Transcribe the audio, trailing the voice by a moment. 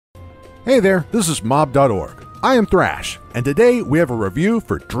Hey there, this is mob.org. I am Thrash, and today we have a review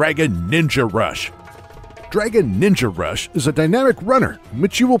for Dragon Ninja Rush. Dragon Ninja Rush is a dynamic runner in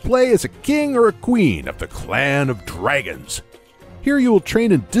which you will play as a king or a queen of the clan of dragons. Here you will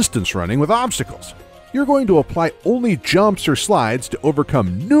train in distance running with obstacles. You're going to apply only jumps or slides to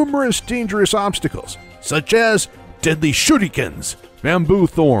overcome numerous dangerous obstacles, such as deadly shurikens, bamboo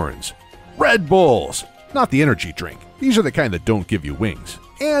thorns, Red Bulls, not the energy drink, these are the kind that don't give you wings,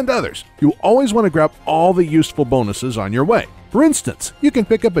 and others. You'll always want to grab all the useful bonuses on your way. For instance, you can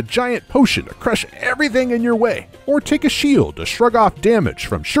pick up a giant potion to crush everything in your way, or take a shield to shrug off damage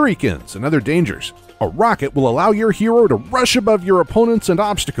from shurikens and other dangers. A rocket will allow your hero to rush above your opponents and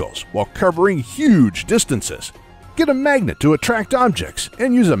obstacles while covering huge distances. Get a magnet to attract objects,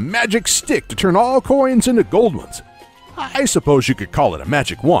 and use a magic stick to turn all coins into gold ones. I suppose you could call it a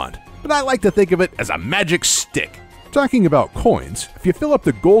magic wand, but I like to think of it as a magic stick. Talking about coins, if you fill up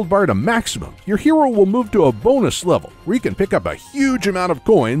the gold bar to maximum, your hero will move to a bonus level where you can pick up a huge amount of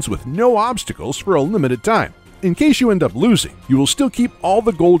coins with no obstacles for a limited time. In case you end up losing, you will still keep all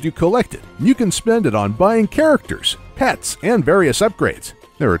the gold you collected, and you can spend it on buying characters, pets, and various upgrades.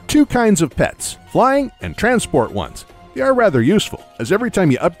 There are two kinds of pets, flying and transport ones. They are rather useful, as every time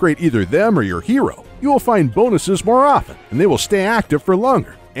you upgrade either them or your hero, you will find bonuses more often, and they will stay active for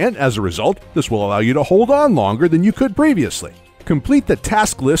longer. And as a result, this will allow you to hold on longer than you could previously. Complete the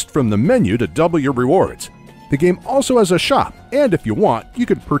task list from the menu to double your rewards. The game also has a shop, and if you want, you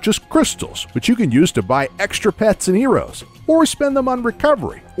can purchase crystals, which you can use to buy extra pets and heroes, or spend them on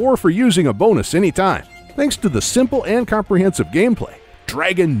recovery, or for using a bonus anytime. Thanks to the simple and comprehensive gameplay,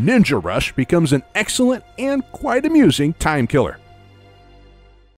 Dragon Ninja Rush becomes an excellent and quite amusing time killer.